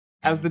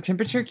As the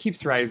temperature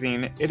keeps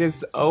rising, it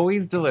is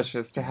always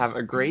delicious to have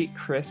a great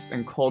crisp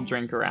and cold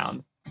drink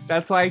around.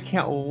 That's why I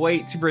can't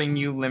wait to bring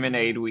you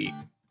Lemonade Week.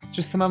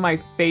 Just some of my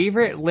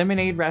favorite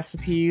lemonade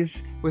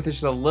recipes with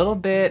just a little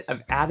bit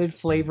of added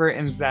flavor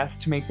and zest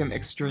to make them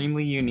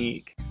extremely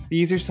unique.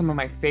 These are some of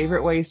my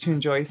favorite ways to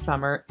enjoy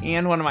summer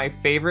and one of my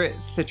favorite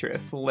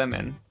citrus,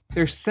 lemon.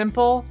 They're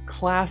simple,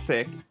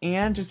 classic,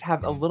 and just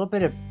have a little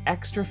bit of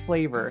extra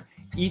flavor.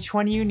 Each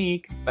one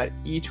unique, but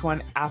each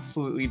one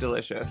absolutely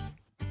delicious.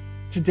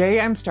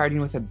 Today I'm starting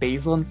with a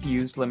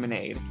basil-infused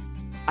lemonade.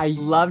 I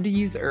love to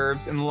use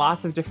herbs in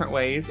lots of different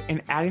ways,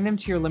 and adding them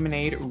to your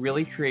lemonade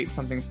really creates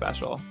something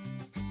special.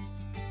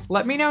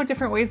 Let me know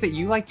different ways that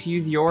you like to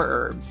use your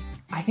herbs.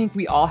 I think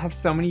we all have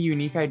so many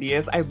unique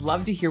ideas. I'd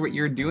love to hear what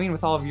you're doing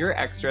with all of your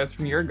extras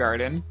from your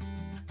garden.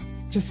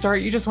 To start,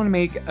 you just want to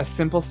make a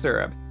simple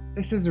syrup.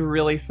 This is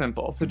really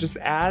simple, so just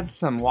add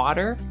some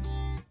water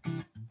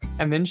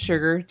and then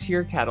sugar to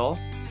your kettle.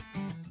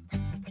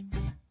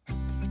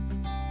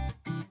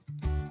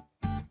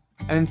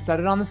 And then set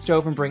it on the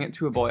stove and bring it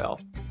to a boil.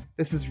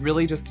 This is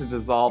really just to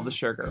dissolve the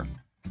sugar.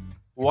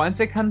 Once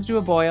it comes to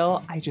a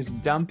boil, I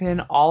just dump in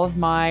all of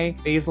my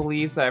basil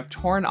leaves that I've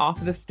torn off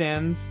of the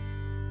stems,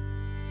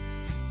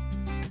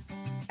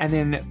 and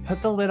then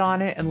put the lid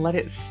on it and let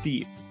it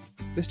steep.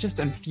 This just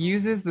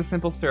infuses the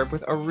simple syrup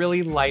with a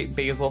really light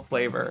basil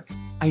flavor.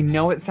 I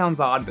know it sounds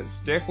odd, but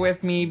stick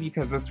with me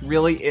because this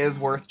really is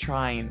worth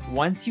trying.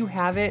 Once you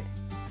have it,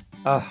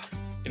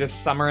 it is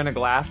summer in a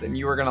glass and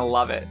you are gonna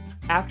love it.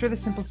 After the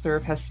simple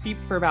syrup has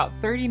steeped for about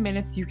 30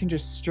 minutes, you can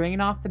just strain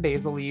off the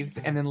basil leaves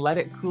and then let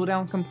it cool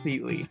down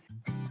completely.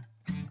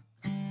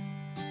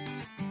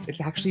 It's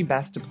actually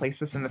best to place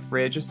this in the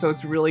fridge just so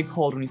it's really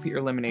cold when you put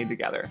your lemonade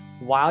together.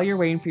 While you're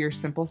waiting for your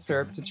simple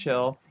syrup to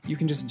chill, you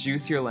can just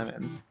juice your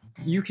lemons.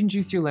 You can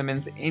juice your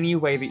lemons any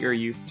way that you're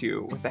used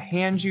to, with a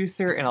hand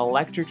juicer, an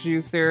electric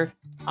juicer.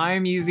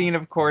 I'm using,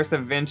 of course, a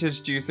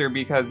vintage juicer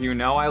because you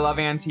know I love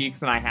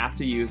antiques and I have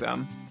to use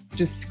them.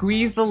 Just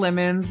squeeze the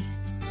lemons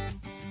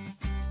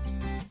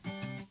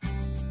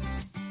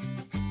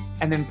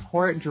and then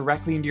pour it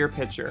directly into your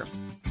pitcher.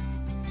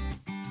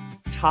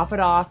 Top it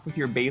off with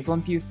your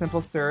basil-infused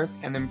simple syrup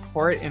and then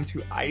pour it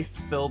into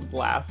ice-filled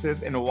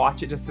glasses and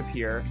watch it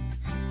disappear.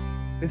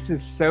 This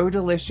is so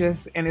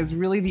delicious and is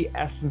really the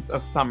essence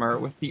of summer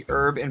with the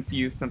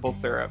herb-infused simple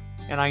syrup.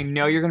 And I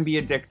know you're gonna be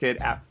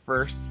addicted at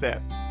first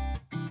sip.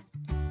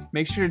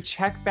 Make sure to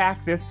check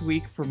back this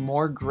week for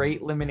more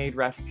great lemonade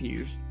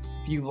recipes.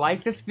 If you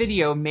like this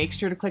video, make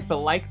sure to click the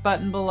like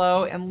button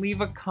below and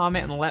leave a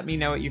comment and let me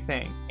know what you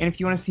think. And if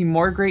you want to see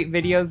more great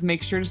videos,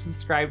 make sure to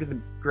subscribe to the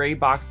Gray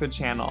Boxwood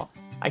channel.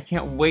 I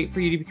can't wait for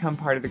you to become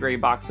part of the Gray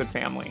Boxwood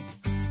family.